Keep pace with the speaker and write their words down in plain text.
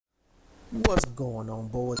What's going on,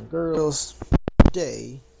 boys and girls?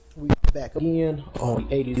 Today we back again on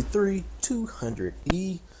the 83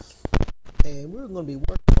 200E, and we're going to be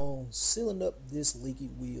working on sealing up this leaky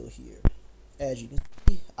wheel here. As you can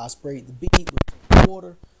see, I sprayed the bead with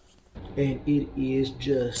water, and it is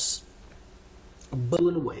just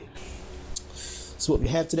bubbling away. So what we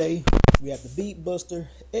have today, we have the Bead Buster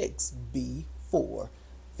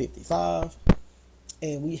XB455,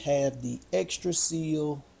 and we have the Extra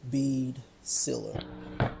Seal Bead Sealer.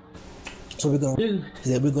 So what we're going to do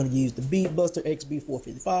is that we're going to use the Bead Buster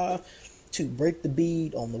XB455 to break the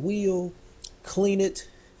bead on the wheel, clean it,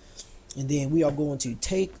 and then we are going to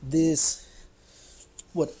take this,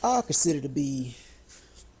 what I consider to be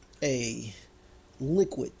a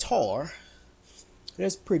liquid tar.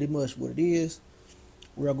 That's pretty much what it is.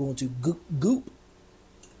 We are going to goop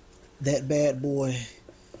that bad boy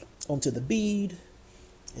onto the bead,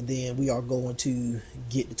 and then we are going to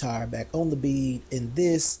get the tire back on the bead, and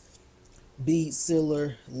this bead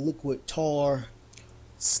sealer liquid tar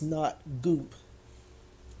snot goop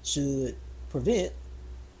should prevent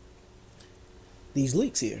these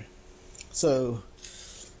leaks here. So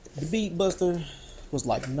the Bead Buster was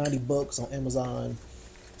like 90 bucks on Amazon,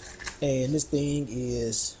 and this thing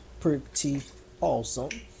is pretty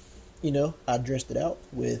awesome. You know, I dressed it out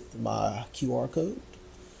with my QR code.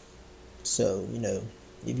 So, you know,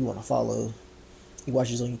 if you want to follow, you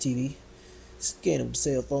watch this on your TV, scan it with your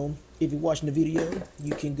cell phone. If you're watching the video,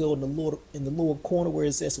 you can go in the lower corner where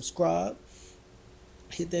it says subscribe.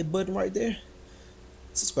 Hit that button right there.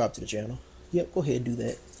 Subscribe to the channel. Yep, go ahead and do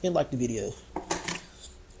that. And like the video.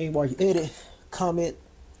 And while you edit, comment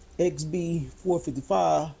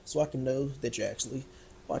XB455 so I can know that you're actually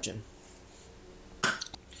watching.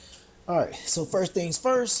 Alright, so first things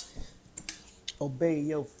first, obey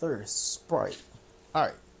your thirst, Sprite.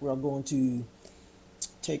 Alright, we're going to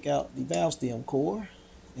take out the valve stem core,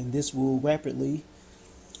 and this will rapidly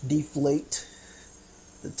deflate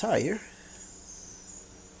the tire.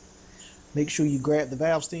 Make sure you grab the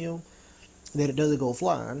valve stem, that it doesn't go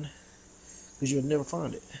flying, because you'll never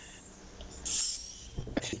find it.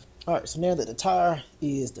 Alright, so now that the tire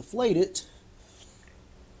is deflated,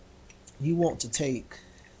 you want to take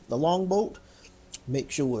the long bolt,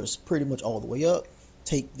 make sure it's pretty much all the way up.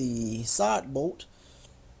 Take the side bolt,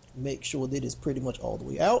 make sure that it's pretty much all the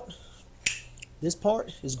way out. This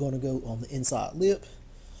part is going to go on the inside lip.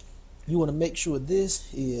 You want to make sure this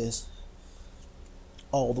is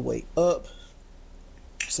all the way up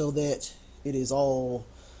so that it is all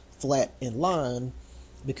flat in line,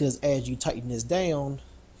 because as you tighten this down,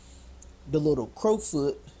 the little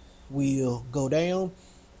crowfoot will go down,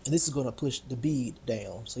 and this is going to push the bead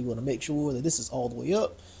down. So you want to make sure that this is all the way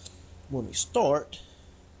up when we start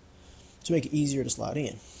to make it easier to slide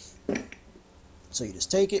in. So you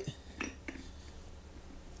just take it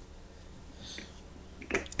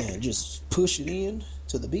and just push it in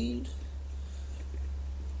to the bead.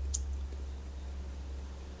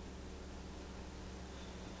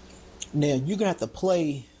 Now you're going to have to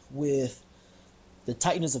play with the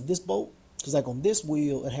tightness of this bolt, because like on this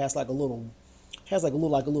wheel it has like a little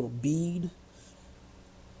bead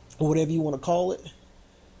or whatever you want to call it.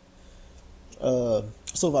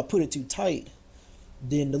 So if I put it too tight,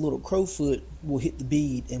 then the little crowfoot will hit the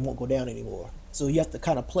bead and won't go down anymore. So you have to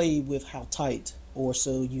kind of play with how tight or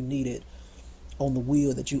so you need it on the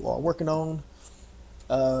wheel that you are working on.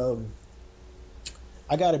 I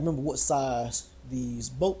gotta remember what size these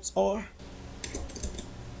bolts are.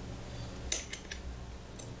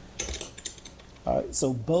 Alright,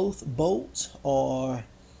 so both bolts are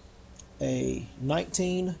a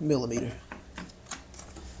 19 millimeter.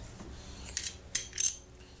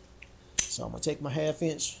 So I'm going to take my 1/2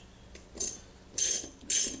 inch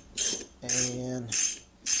and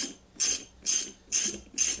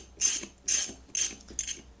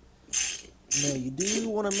now you do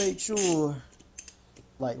want to make sure,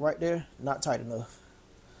 like right there, not tight enough.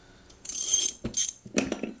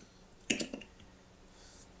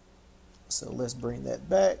 So let's bring that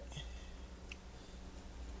back.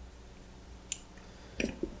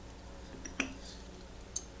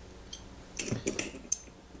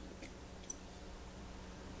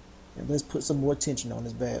 And let's put some more tension on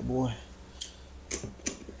this bad boy.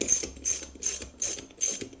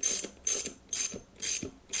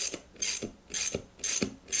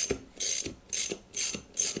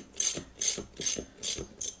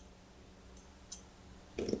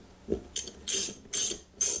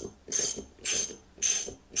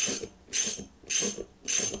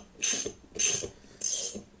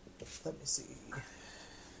 Let me see.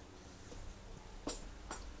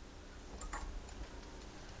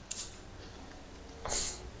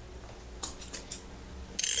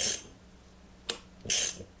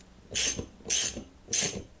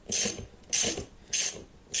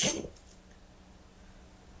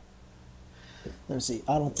 Let's see.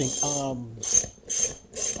 I don't think I'm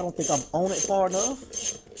on it far enough.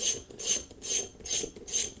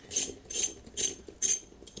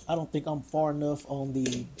 I don't think I'm far enough on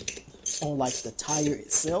like the tire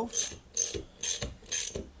itself.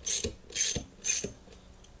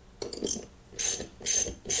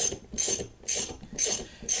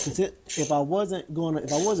 Cause if I wasn't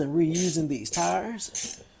reusing these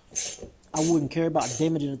tires, I wouldn't care about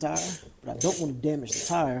damaging the tire. But I don't want to damage the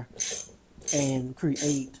tire and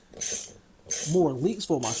create more leaks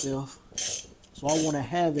for myself. So I want to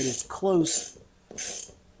have it as close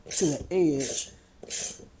to the edge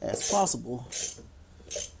as possible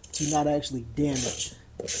to not actually damage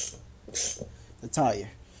the tire.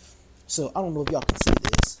 So I don't know if y'all can see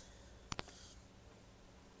this,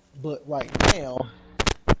 but right now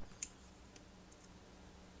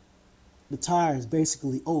the tire is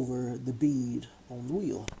basically over the bead on the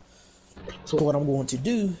wheel. So what I'm going to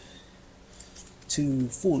do to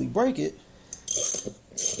fully break it is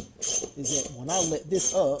that when I let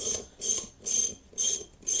this up,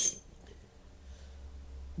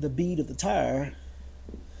 the bead of the tire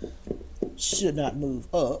should not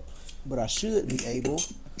move up, but I should be able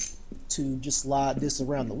to just slide this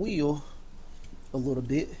around the wheel a little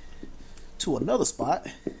bit to another spot,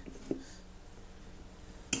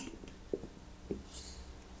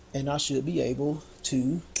 and I should be able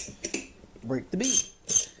to break the bead.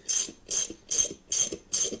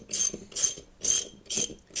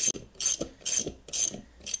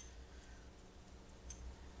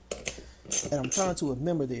 And I'm trying to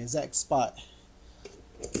remember the exact spot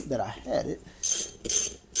that I had it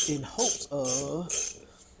in hopes of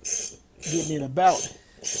getting it about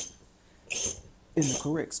in the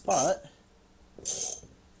correct spot.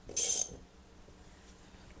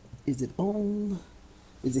 Is it on?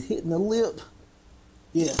 Is it hitting the lip?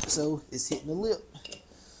 Yeah, so it's hitting the lip.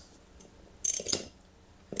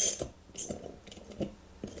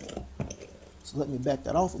 So let me back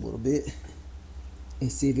that off a little bit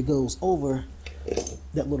and see if it goes over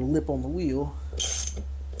that little lip on the wheel.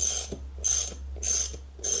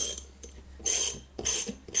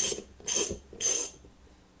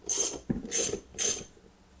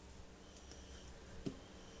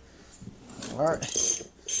 All right,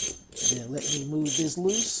 then let me move this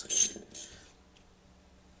loose.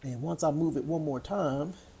 And once I move it one more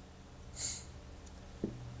time,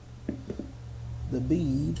 the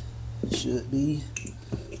bead should be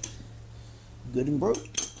good and broke.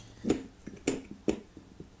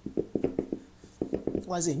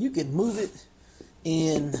 Like I said, you can move it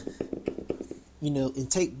and, and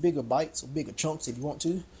take bigger bites or bigger chunks if you want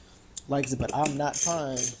to. Like I said, but I'm not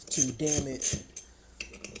trying to damage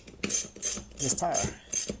this tire.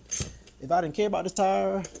 If I didn't care about this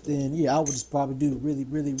tire, then yeah, I would just probably do really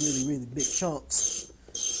big chunks.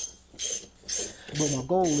 But my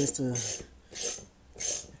goal is to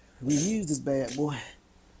reuse this bad boy.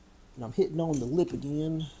 And I'm hitting on the lip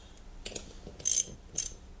again.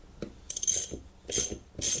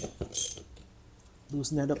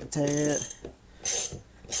 Loosen that up a tad.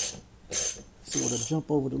 So it'll jump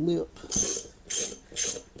over the lip.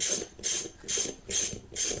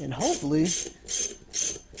 And hopefully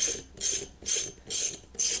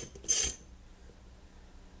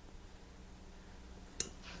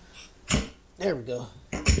there we go.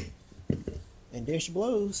 And there she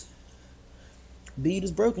blows. Bead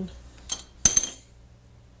is broken.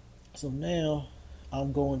 So now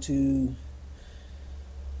I'm going to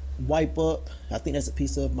wipe up. I think that's a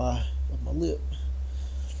piece of my lip.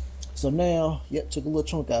 So now, yep, took a little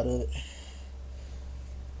chunk out of it.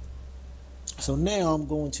 So now I'm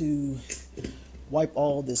going to wipe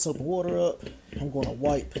all this soap and water up. I'm going to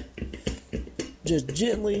wipe just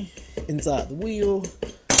gently inside the wheel.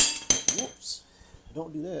 Whoops,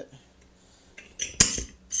 don't do that.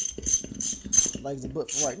 Like the but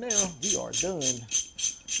for right now, we are done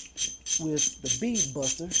with the Bead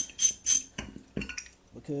Buster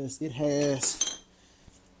because it has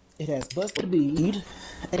busted the bead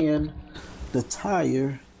and the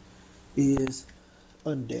tire is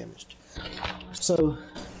undamaged. So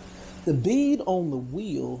the bead on the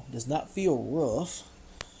wheel does not feel rough,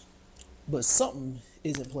 but something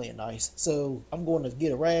isn't playing nice. So I'm going to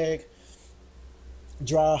get a rag,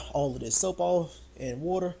 dry all of this soap off and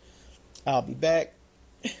water. I'll be back.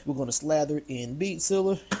 We're going to slather it in bead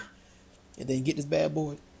sealer and then get this bad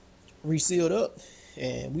boy resealed up,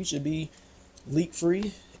 and we should be leak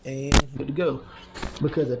free and good to go.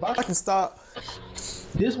 Because if I can stop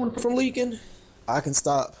this one from leaking, I can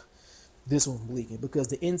stop this one from leaking, because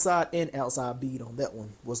the inside and outside bead on that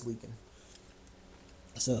one was leaking.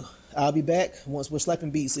 So I'll be back once we're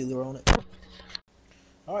slapping bead sealer on it.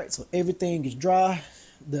 All right, so everything is dry.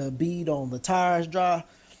 The bead on the tire is dry.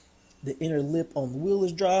 The inner lip on the wheel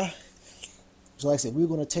is dry. So like I said, we're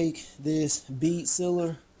going to take this bead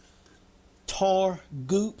sealer tar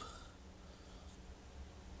goop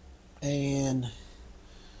and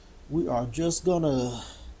we are just going to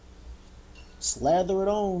slather it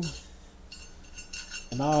on,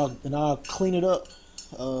 and I'll clean it up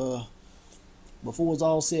before it's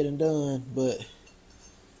all said and done. But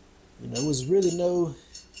you know,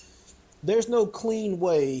 there's no clean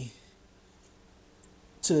way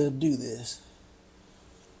to do this.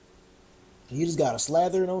 You just gotta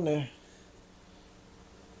slather it on there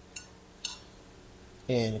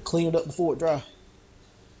and clean it up before it dry.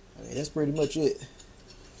 I mean, that's pretty much it.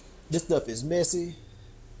 This stuff is messy,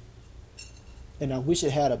 and I wish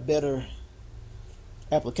it had a better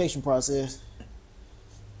application process.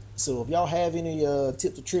 So if y'all have any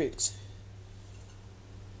tips or tricks,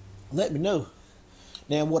 let me know.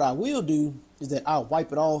 Now what I will do is that I'll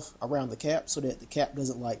wipe it off around the cap so that the cap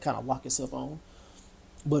doesn't like kind of lock itself on.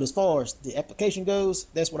 But as far as the application goes,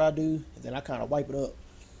 that's what I do, and then I kind of wipe it up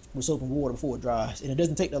with soap and water before it dries, and it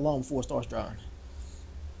doesn't take that long before it starts drying.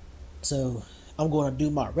 So I'm going to do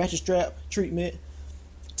my ratchet strap treatment,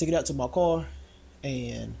 take it out to my car,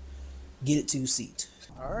 and get it to seat.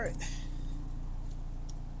 All right.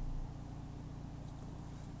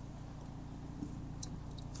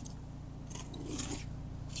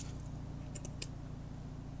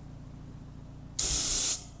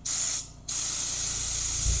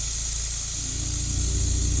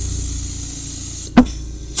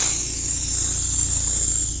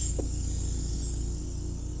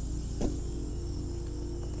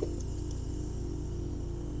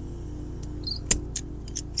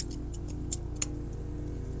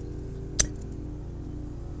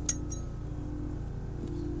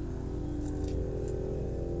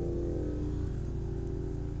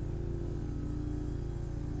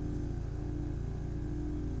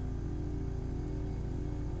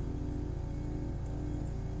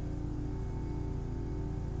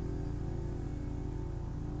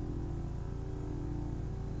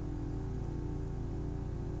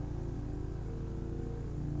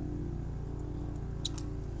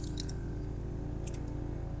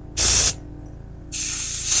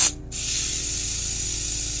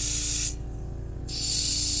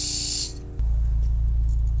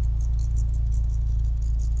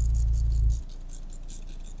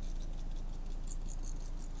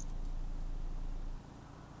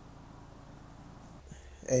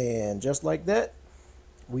 And just like that,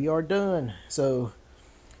 we are done. So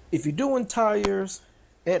if you're doing tires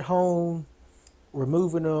at home,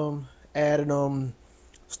 removing them, adding them,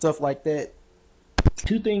 stuff like that,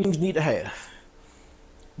 two things you need to have: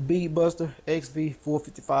 Bead Buster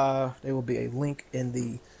XB455. There will be a link in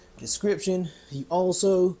the description. You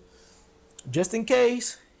also, just in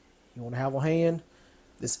case, you want to have on hand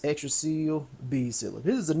this extra seal bead sealer.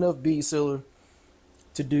 This is enough bead sealer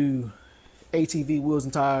to do ATV wheels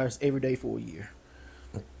and tires every day for a year.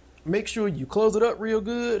 Make sure you close it up real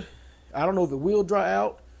good. I don't know if it will dry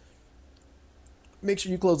out. Make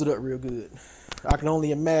sure you close it up real good. I can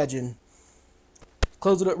only imagine.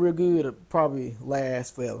 Close it up real good, it'll probably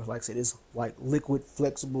last forever. Like I said, it's like liquid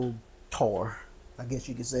flexible tar, I guess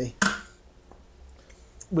you could say.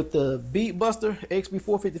 With the Bead Buster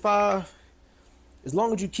XB455, as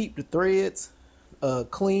long as you keep the threads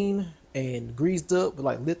clean and greased up with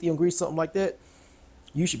like lithium grease, something like that,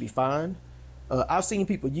 you should be fine. I've seen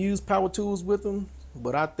people use power tools with them,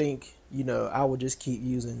 but I think, you know, I would just keep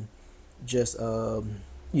using just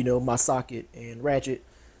you know, my socket and ratchet,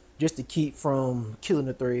 just to keep from killing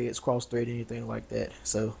the threads, cross thread, anything like that.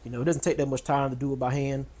 So, you know, it doesn't take that much time to do it by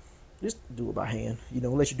hand. Just do it by hand, you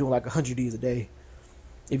know, unless you're doing like 100 of these a day.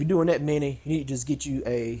 If you're doing that many, you need to just get you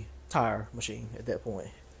a tire machine at that point.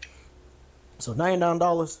 So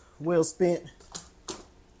 $99 well spent,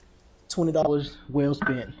 $20 well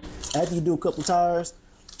spent. After you do a couple tires,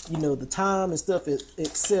 you know, the time and stuff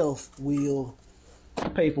itself will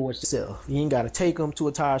pay for itself. You ain't got to take them to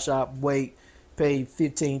a tire shop, wait, pay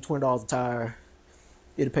 $15, $20 a tire.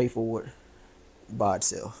 It'll pay for it by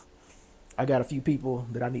itself. I got a few people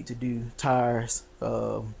that I need to do tires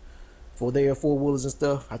for their four-wheelers and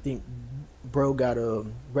stuff. I think bro got a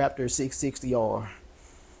Raptor 660R.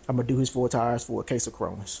 I'm gonna do his 4 tires for a case of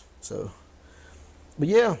Cronus. So, but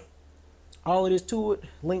yeah, all it is to it.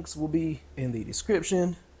 Links will be in the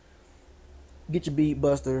description. Get your Bead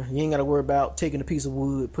Buster. You ain't gotta worry about taking a piece of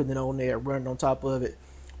wood, putting it on there, running on top of it,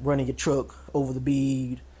 running your truck over the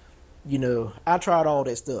bead. You know, I tried all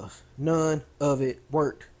that stuff. None of it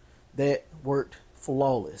worked. That worked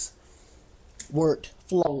flawless. Worked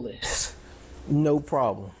flawless. no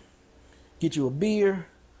problem. Get you a beer,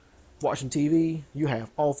 watch some TV, you have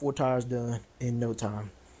all 4 tires done in no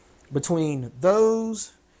time. Between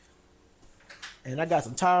those, and I got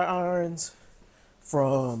some tire irons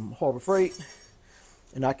from Harbor Freight,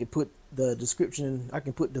 and I can put the description, I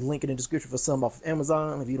can put the link in the description for some off of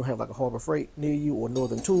Amazon if you don't have like a Harbor Freight near you, or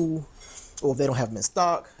Northern Tool, or if they don't have them in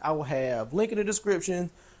stock. I will have link in the description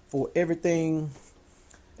for everything,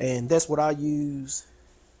 and that's what I use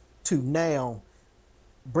to now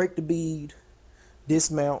break the bead,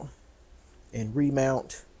 dismount, and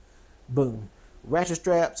remount. Boom. Ratchet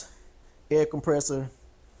straps, air compressor,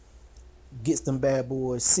 gets them bad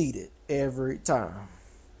boys seated every time.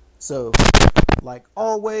 So, like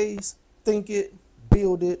always, think it,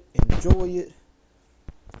 build it, enjoy it.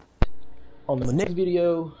 On the next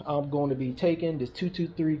video, I'm going to be taking this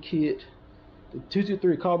 223 kit, the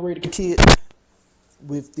 223 carburetor kit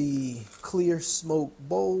with the clear smoke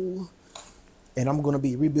bowl, and I'm going to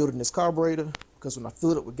be rebuilding this carburetor because when I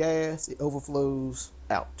fill it up with gas, it overflows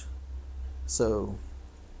out. So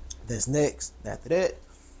that's next. After that,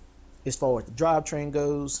 as far as the drivetrain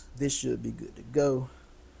goes, this should be good to go.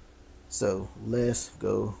 So let's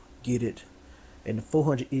go get it. And the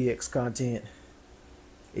 400EX content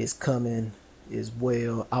is coming as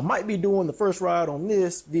well. I might be doing the first ride on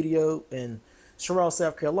this video in Charlotte,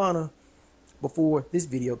 South Carolina before this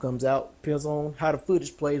video comes out. Depends on how the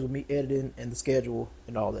footage plays with me editing and the schedule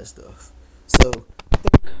and all that stuff. So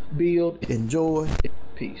think, build, enjoy,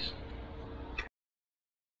 peace.